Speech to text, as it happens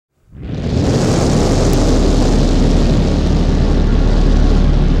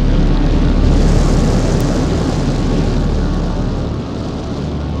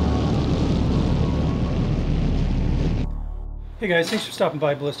guys, thanks for stopping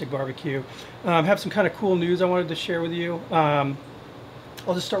by Ballistic BBQ. Have some kind of cool news I wanted to share with you. I'll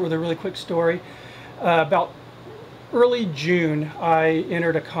just start with a really quick story. About early June, I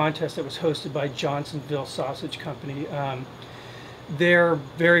entered a contest that was hosted by Johnsonville Sausage Company. They're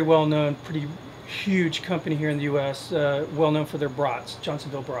very well known, pretty huge company here in the U.S., well known for their brats,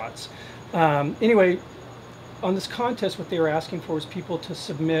 Johnsonville brats. Anyway, on this contest, what they were asking for was people to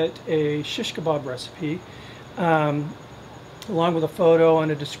submit a shish kebab recipe, along with a photo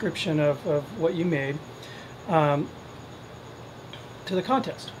and a description of what you made, to the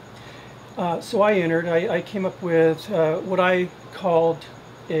contest. So I entered. I came up with what I called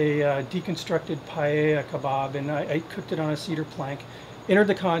a deconstructed paella kebab, and I cooked it on a cedar plank. Entered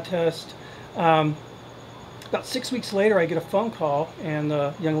the contest. About 6 weeks later, I get a phone call, and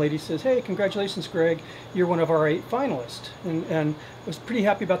the young lady says, "Hey, congratulations, Greg, you're one of our 8 finalists." And I was pretty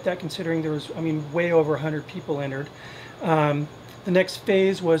happy about that, considering there was, way over 100 people entered. The next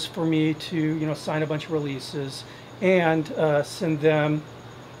phase was for me to, sign a bunch of releases and send them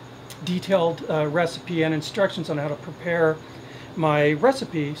detailed recipe and instructions on how to prepare my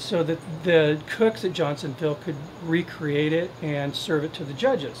recipe so that the cooks at Johnsonville could recreate it and serve it to the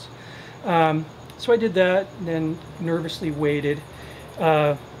judges. So I did that, and then nervously waited.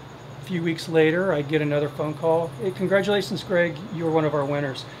 A few weeks later, I get another phone call. "Hey, congratulations, Greg, you were one of our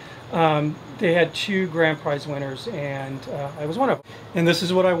winners." They had 2 grand prize winners, and I was one of them. And this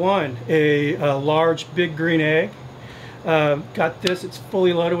is what I won: a large big green egg. Got this, it's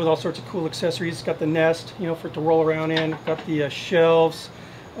fully loaded with all sorts of cool accessories. Got the nest, for it to roll around in. Got the shelves,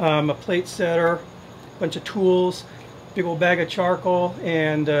 a plate setter, a bunch of tools, big old bag of charcoal,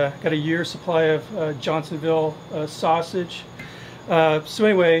 and got a year's supply of Johnsonville sausage. So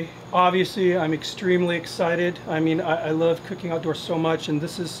anyway, obviously I'm extremely excited. I love cooking outdoors so much, and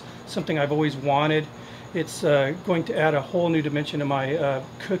this is something I've always wanted. It's going to add a whole new dimension to my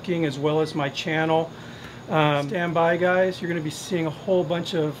cooking as well as my channel. Stand by, guys. You're going to be seeing a whole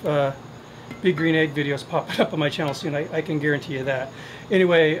bunch of big green egg videos popping up on my channel soon. I can guarantee you that.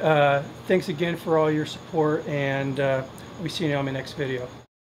 Anyway, thanks again for all your support, and we'll be seeing you on my next video.